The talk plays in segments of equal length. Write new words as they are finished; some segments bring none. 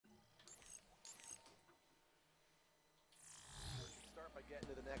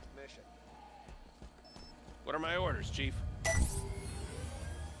mission. What are my orders, Chief?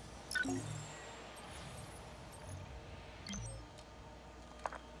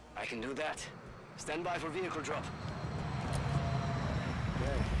 I can do that. Stand by for vehicle drop.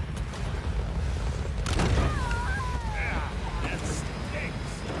 Okay. That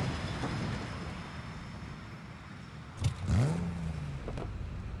stinks.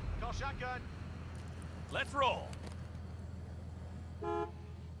 Call shotgun. Let's roll.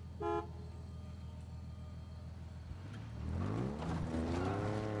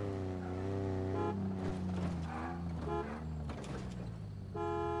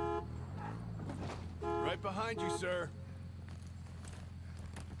 Right behind you, sir.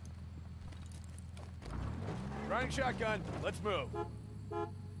 Trying shotgun. Let's move.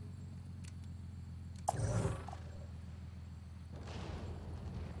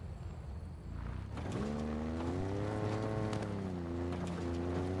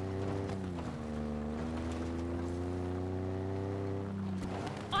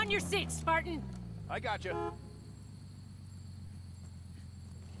 On your seat, Spartan! I got you.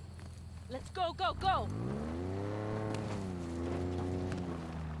 Let's go, go, go!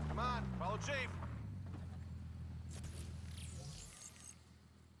 Come on, follow Chief.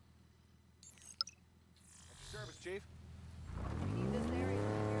 At your service, Chief. We need this area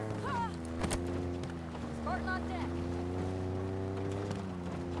here. Ah! Spartan on deck!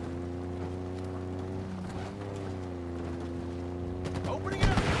 Opening it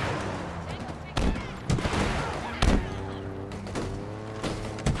up!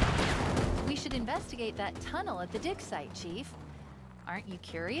 We should investigate that tunnel at the dig site, Chief. Aren't you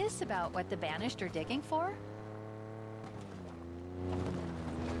curious about what the Banished are digging for?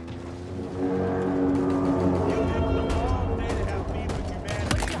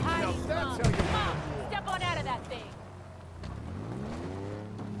 What are you hiding from? Come on, step on out of that thing!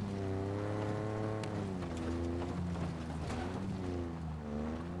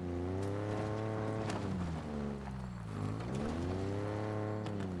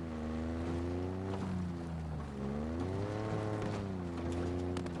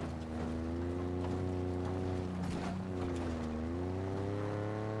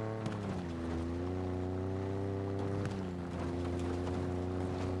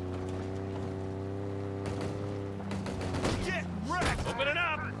 Get wrecked! Open it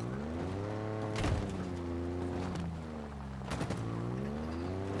up!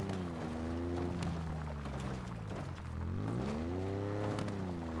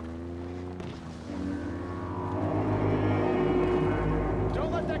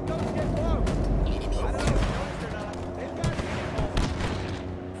 Don't let that ghost get close! I don't know if you noticed or not. They've got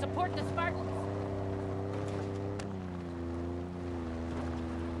vehicles. Support the Spartans!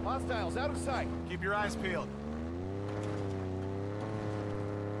 Hostiles out of sight. Keep your eyes peeled.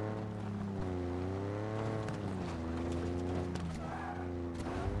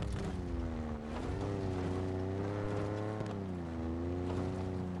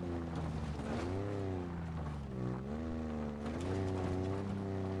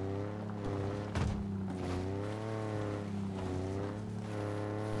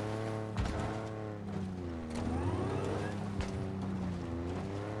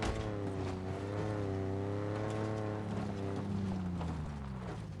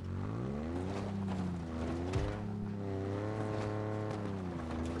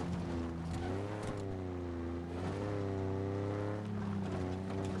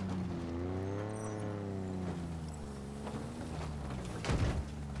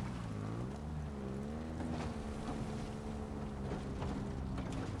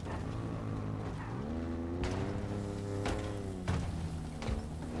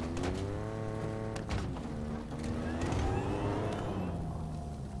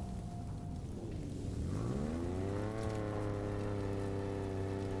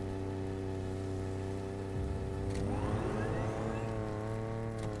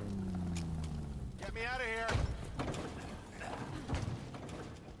 Get me out of here.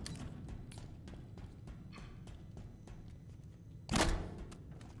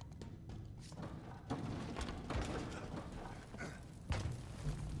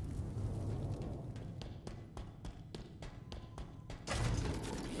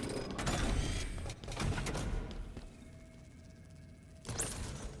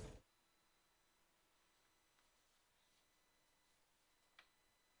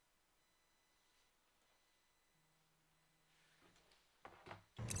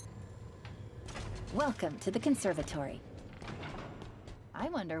 Welcome to the Conservatory. I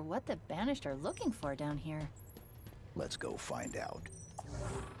wonder what the Banished are looking for down here. Let's go find out.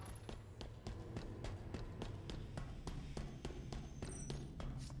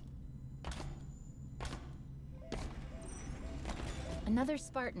 Another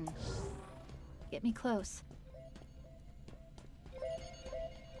Spartan. Get me close.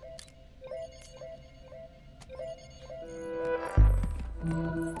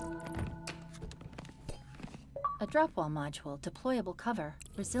 A drop wall module, deployable cover.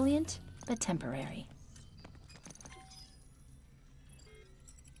 Resilient, but temporary.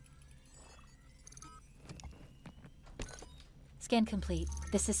 Scan complete.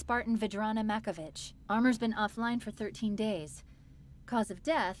 This is Spartan Vidrana Makovich. Armor's been offline for 13 days. Cause of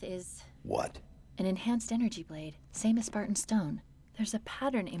death is... What? An enhanced energy blade. Same as Spartan Stone. There's a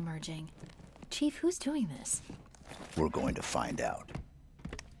pattern emerging. Chief, who's doing this? We're going to find out.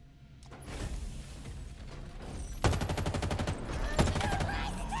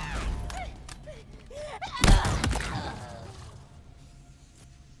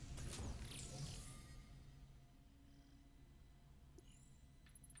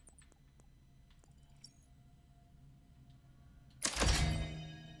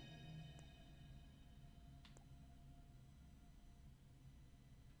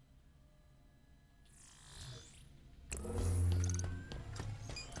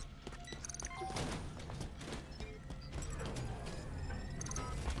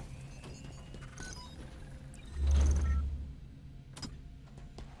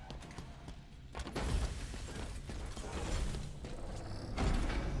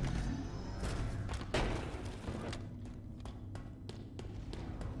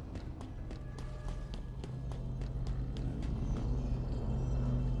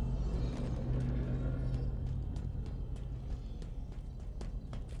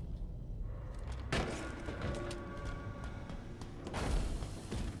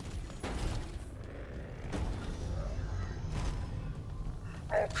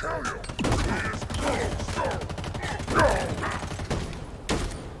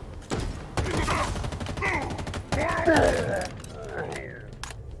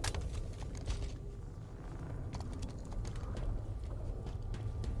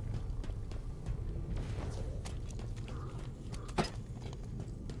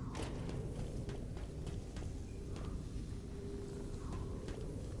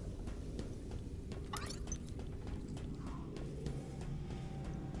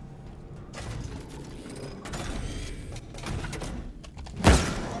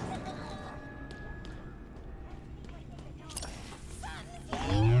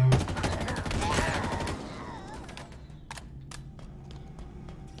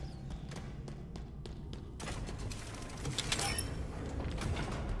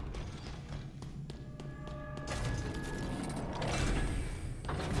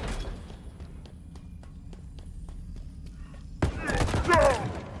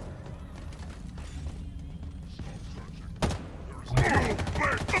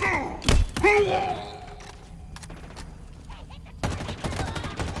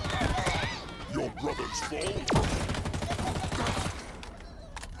 Your brother's fault?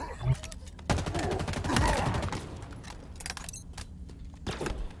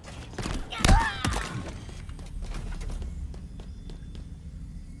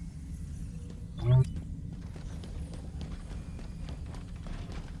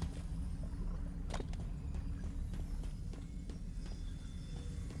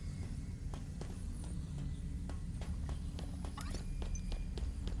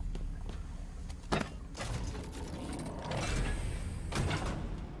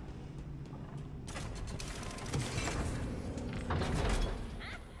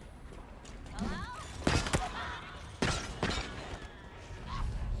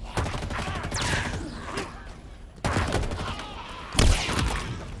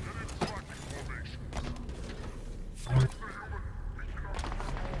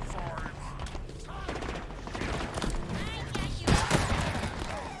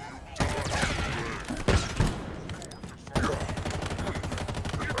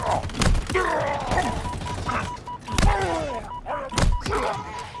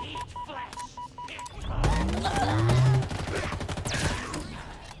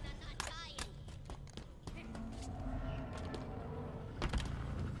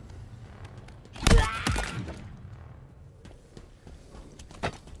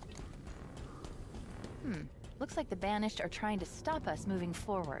 Looks like the Banished are trying to stop us moving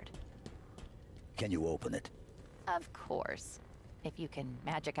forward. Can you open it? Of course. If you can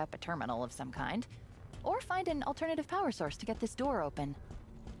magic up a terminal of some kind. Or find an alternative power source to get this door open.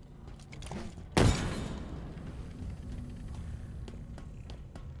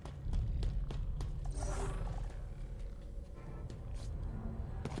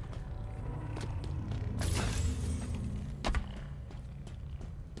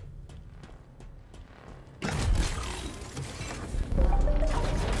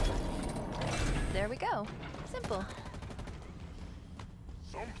 There we go. Simple.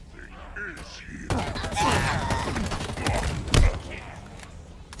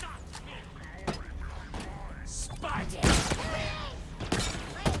 Spotted!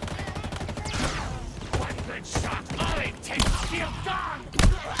 One good shot, all it takes, shield gone!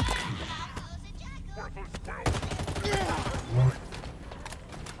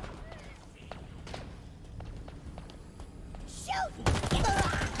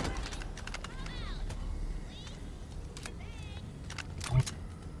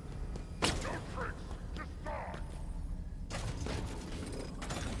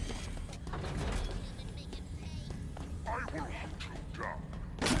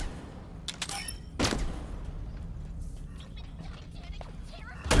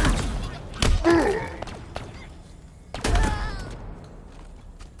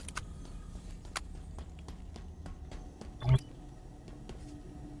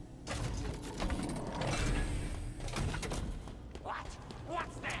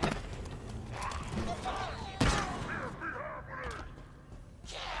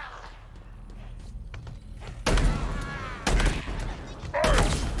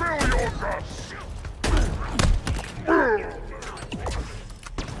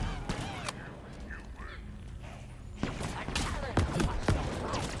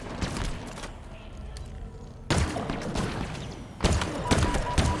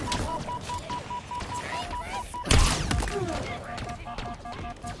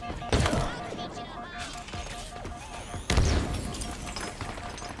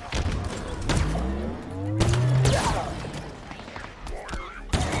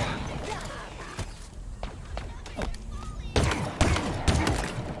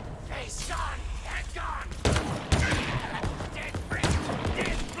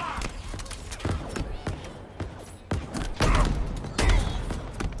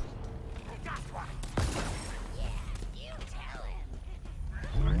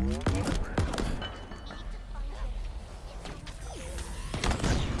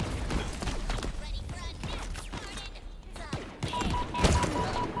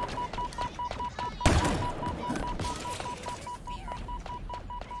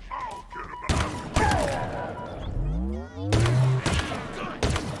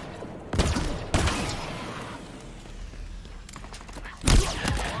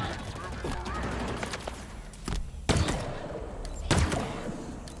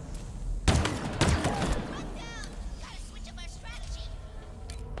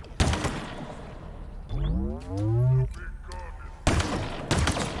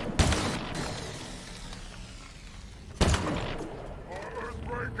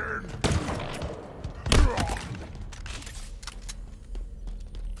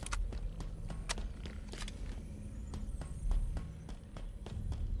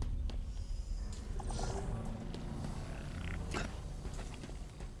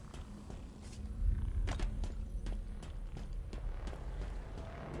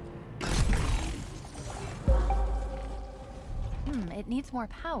 It needs more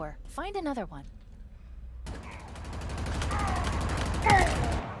power. Find another one.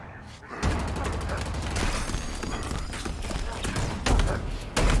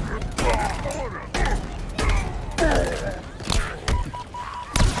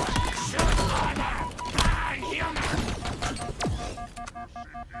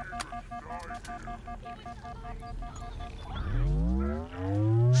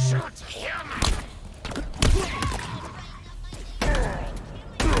 Shoot him!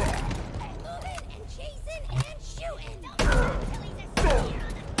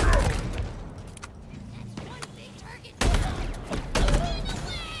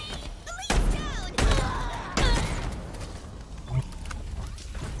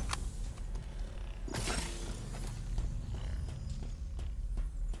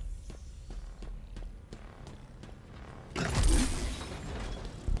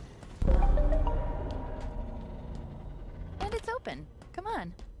 And it's open. Come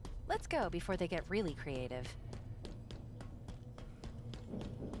on. Let's go before they get really creative.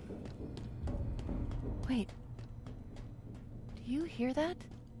 Wait. Do you hear that?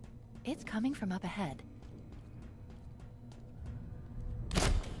 It's coming from up ahead.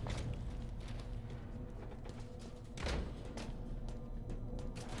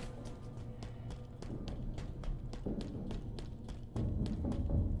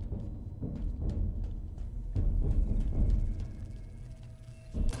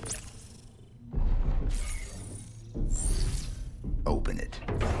 Open it.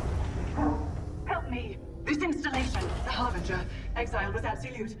 Help me! This installation, the Harbinger, exile was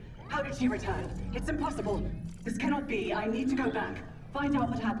absolute. How did she return? It's impossible. This cannot be. I need to go back. Find out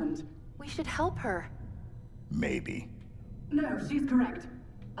what happened. We should help her. Maybe. No, she's correct.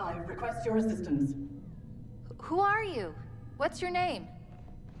 I request your assistance. Who are you? What's your name?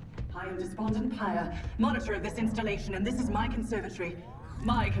 I am Despondent Pyre, monitor of this installation, and this is my conservatory.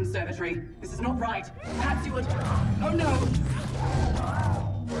 My conservatory. This is not right. Perhaps you would... Oh no!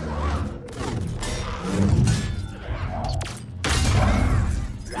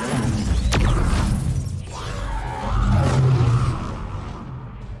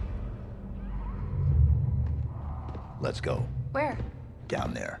 Let's go. Where?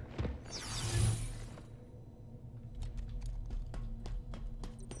 Down there.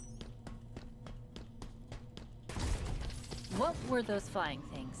 What were those flying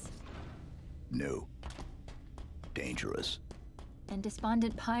things? New. Dangerous. And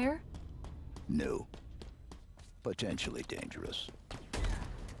Despondent Pyre? New. Potentially dangerous.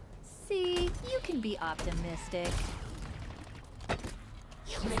 See, you can be optimistic.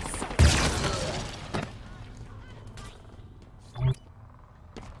 Taking fire!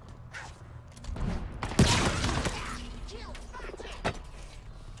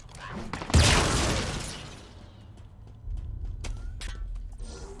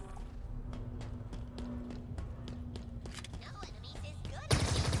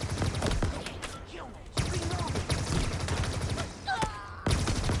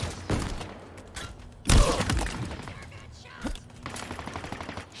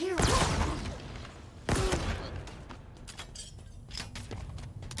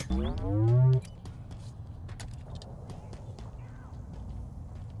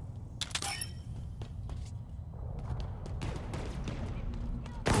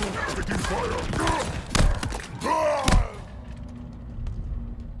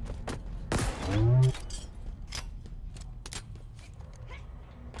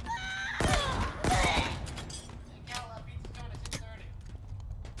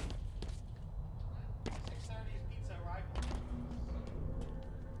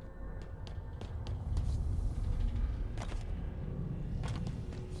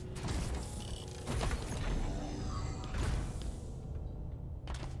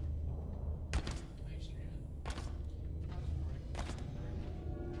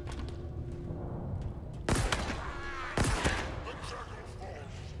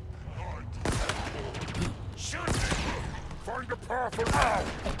 Find a path around!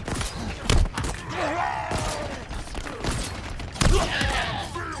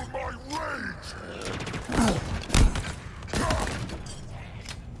 Feel my rage!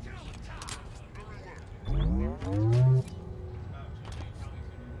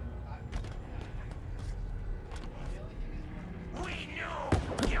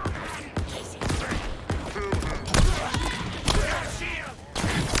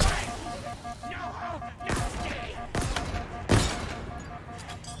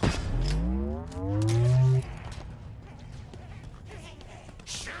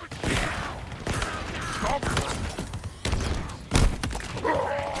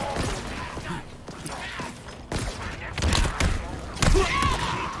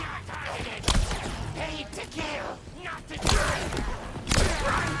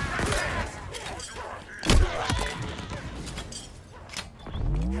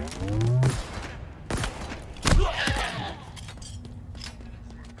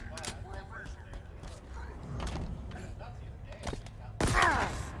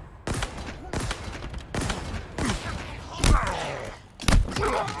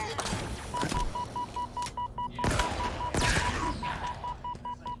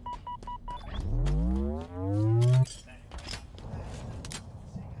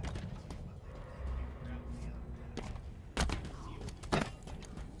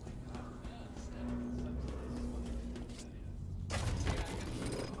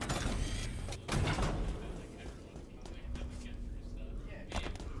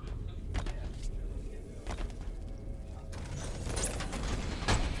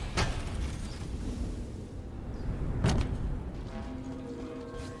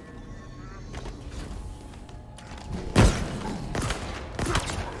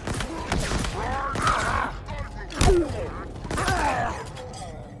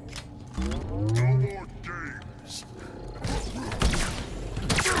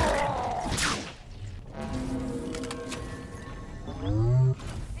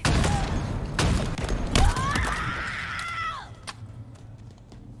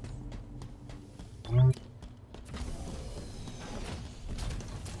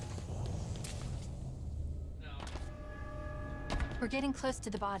 We're getting close to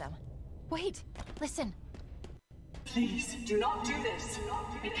the bottom. Wait, listen. Please, do not do this.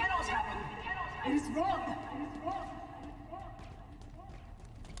 It cannot happen. It is wrong.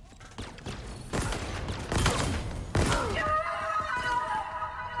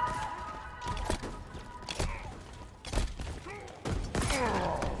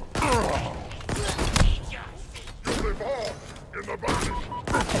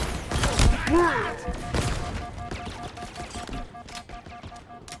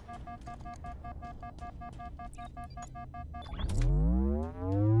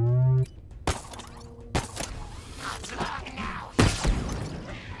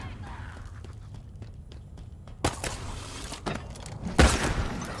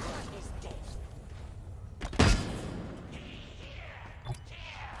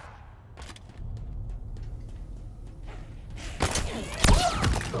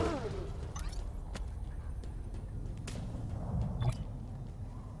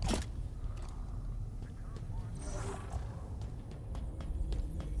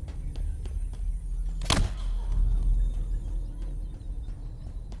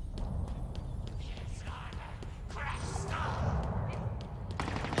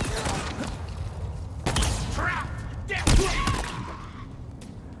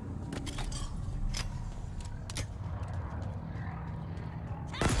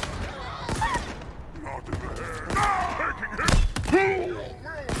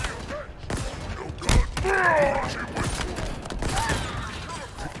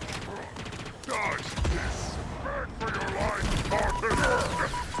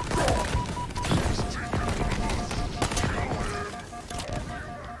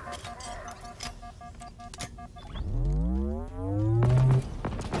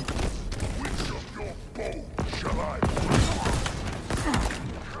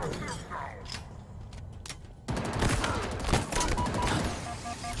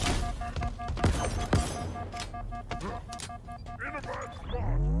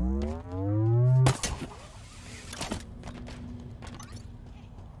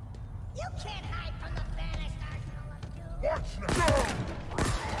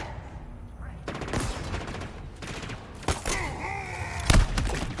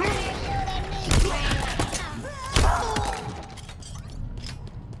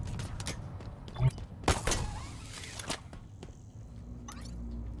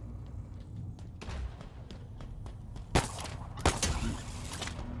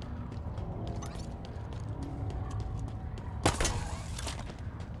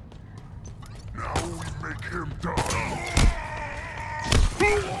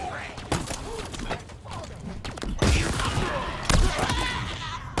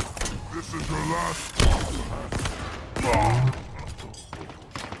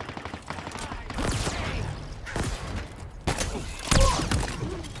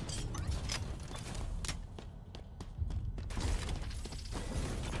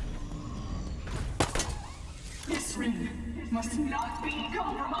 This ring must not be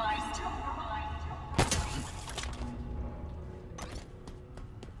compromised.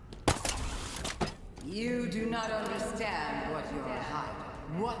 You do not understand what you're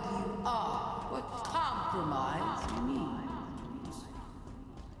hiding, what you are, what compromise means.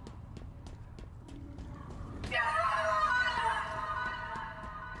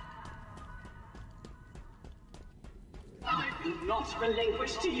 I will not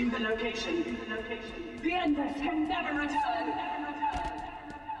relinquish to you the location. The Endless can never return.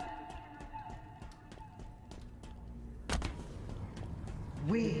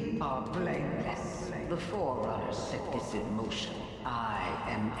 We are blameless. The Forerunners set this in motion. I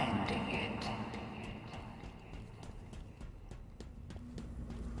am ending it.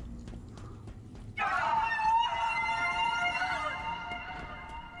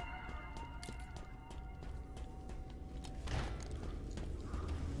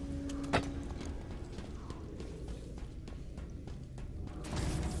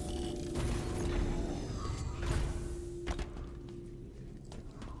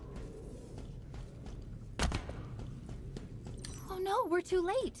 No, we're too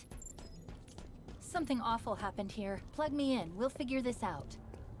late. Something awful happened here. Plug me in. We'll figure this out.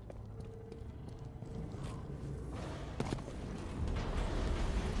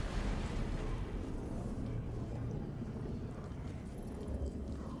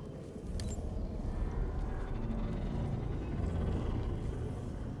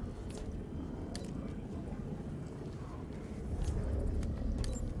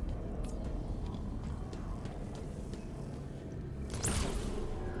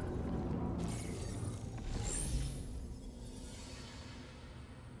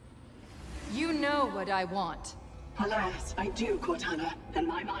 You know what I want. Alas, I do, Cortana, and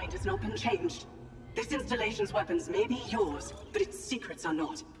my mind has not been changed. This installation's weapons may be yours, but its secrets are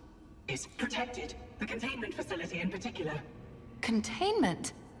not. It's protected, the containment facility in particular.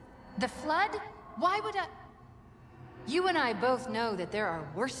 Containment? The Flood? Why would I... You and I both know that there are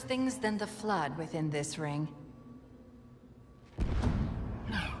worse things than the Flood within this ring.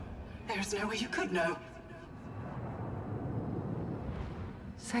 No, there's no way you could know.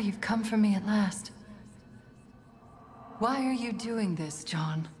 So you've come for me at last. Why are you doing this,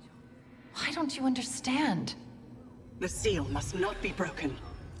 John? Why don't you understand? The seal must not be broken.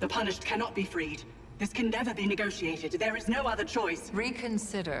 The punished cannot be freed. This can never be negotiated. There is no other choice.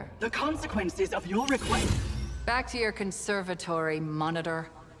 Reconsider. The consequences of your request... Back to your conservatory, Monitor.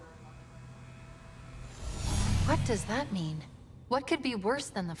 What does that mean? What could be worse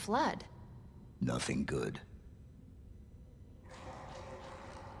than the Flood? Nothing good.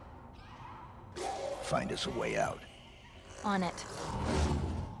 Find us a way out. On it.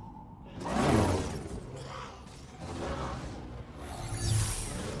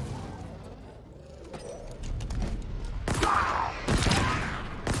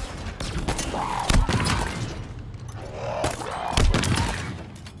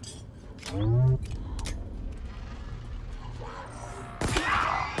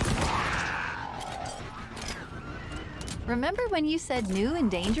 Remember when you said new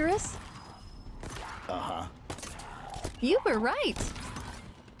and dangerous? Uh-huh. You were right.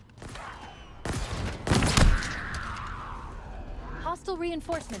 Hostile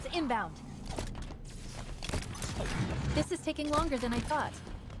reinforcements inbound. This is taking longer than I thought.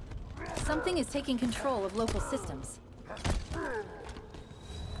 Something is taking control of local systems.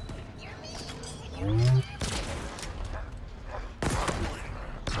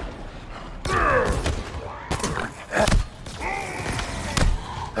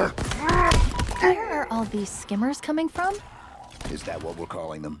 Where are all these skimmers coming from? Is that what we're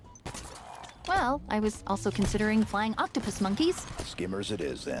calling them? Well, I was also considering flying octopus monkeys. Skimmers it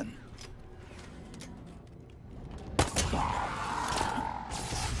is, then.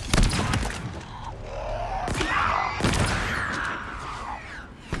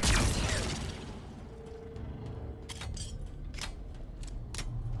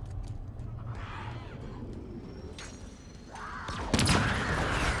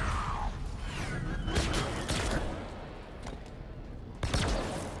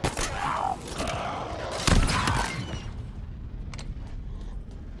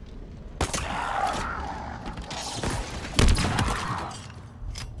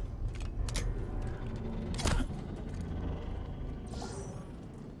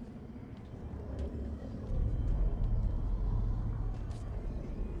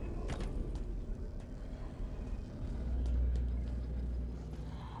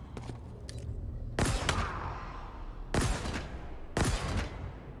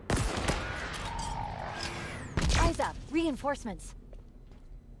 Eyes up! Reinforcements!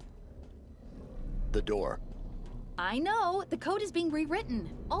 The door. I know! The code is being rewritten,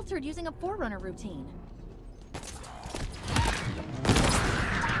 altered using a Forerunner routine.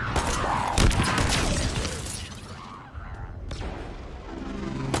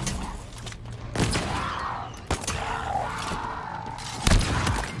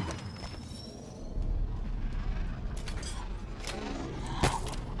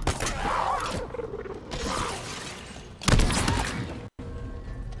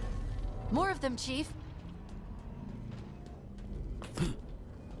 More of them, Chief.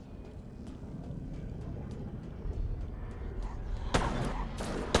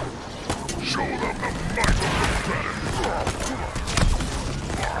 Show them the might of the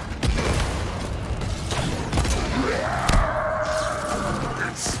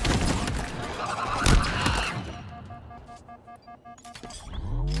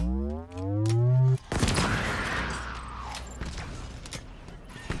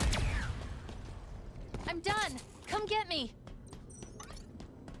I'm done. Come get me.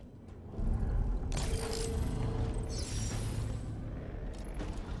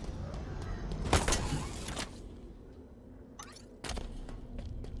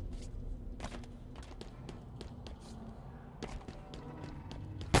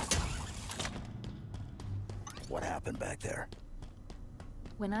 What happened back there?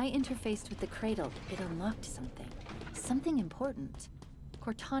 When I interfaced with the cradle, it unlocked something. Something important.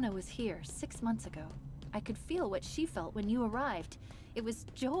 Cortana was here 6 months ago. I could feel what she felt when you arrived. It was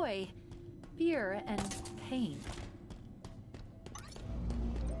joy, fear, and pain.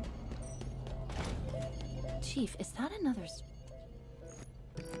 Chief, is that another...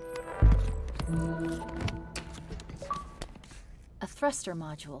 A thruster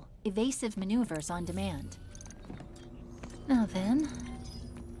module. Evasive maneuvers on demand. Now then,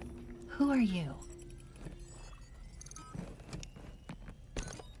 who are you?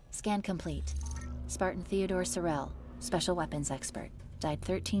 Scan complete. Spartan Theodore Sorrell, special weapons expert. Died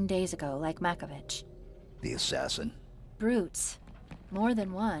 13 days ago, like Makovich. The assassin. Brutes. More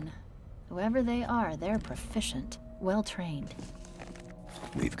than one. Whoever they are, they're proficient. Well-trained.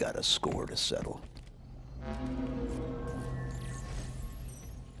 We've got a score to settle.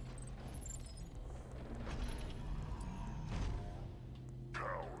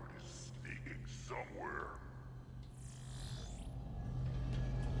 coward is sneaking somewhere.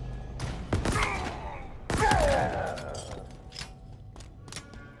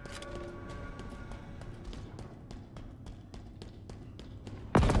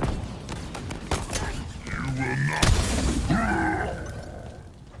 You will not.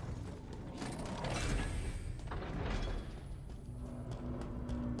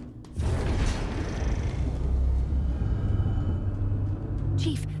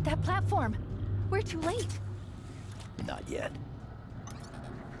 Chief, that platform! We're too late! Not yet.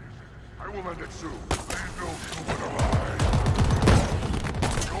 I will end it soon. Leave no human alive.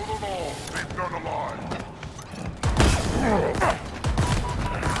 Kill them all. Leave none alive.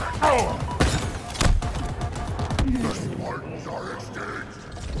 The Spartans are extinct.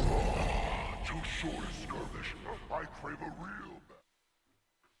 Too short a skirmish. I crave a real battle.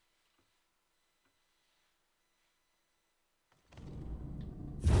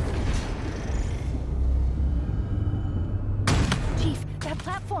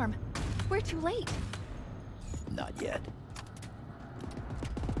 platform. We're too late. Not yet.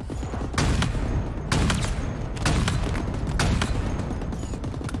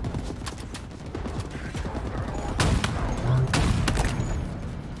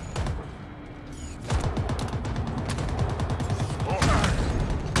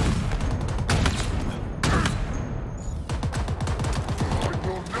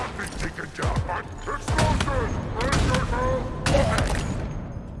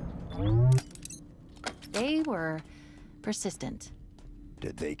 They were persistent.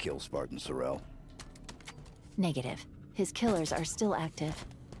 Did they kill Spartan Sorrel? Negative. His killers are still active.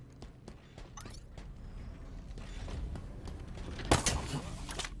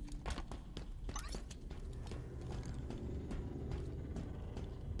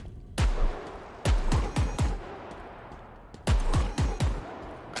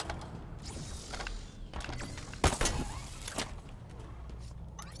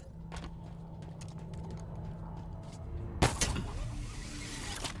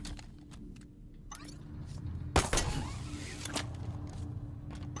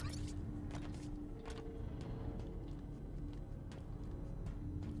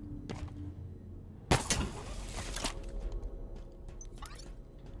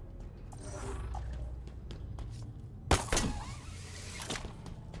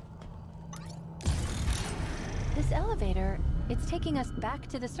 This elevator, it's taking us back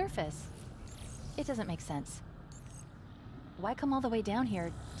to the surface. It doesn't make sense. Why come all the way down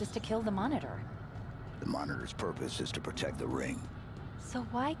here just to kill the monitor? The monitor's purpose is to protect the ring. So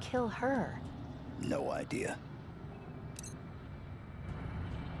why kill her? No idea.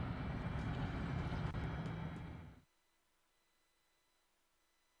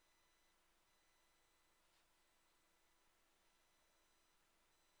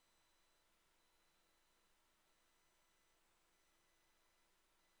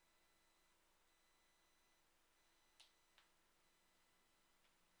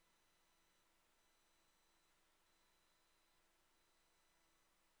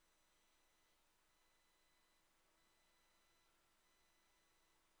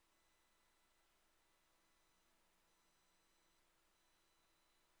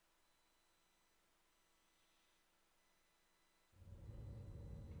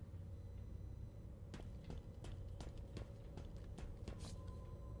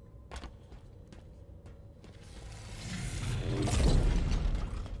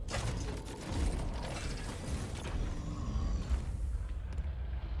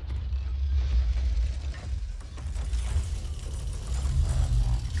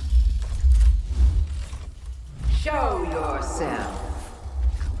 Show yourself.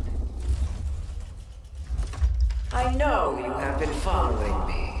 I know you have been following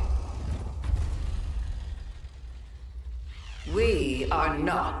me. We are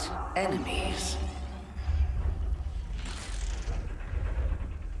not enemies.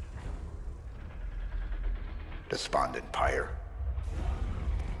 Despondent pyre.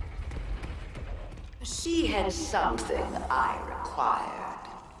 She had something I required.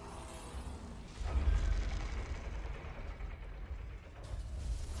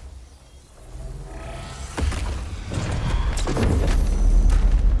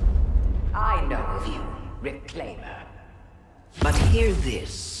 I know of you, Reclaimer. But hear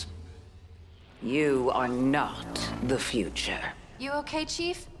this. You are not the future. You okay,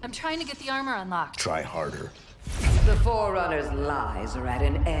 Chief? I'm trying to get the armor unlocked. Try harder. The Forerunner's lies are at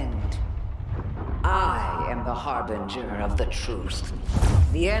an end. I am the harbinger of the truth.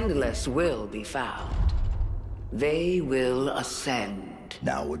 The Endless will be found. They will ascend.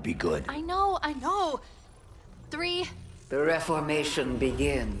 Now would be good. I know, I know. 3, The Reformation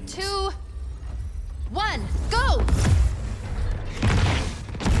begins. 2, 1, go!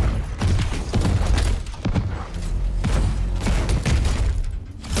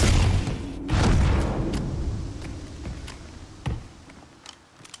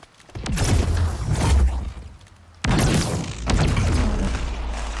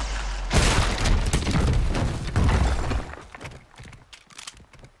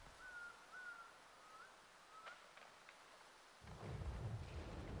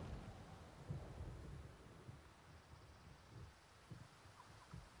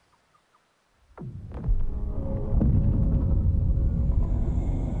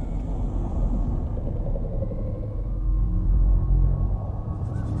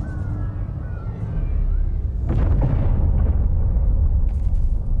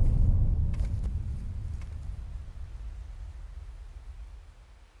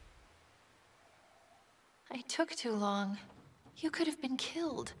 I took too long. You could have been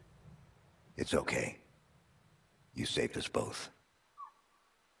killed. It's okay. You saved us both.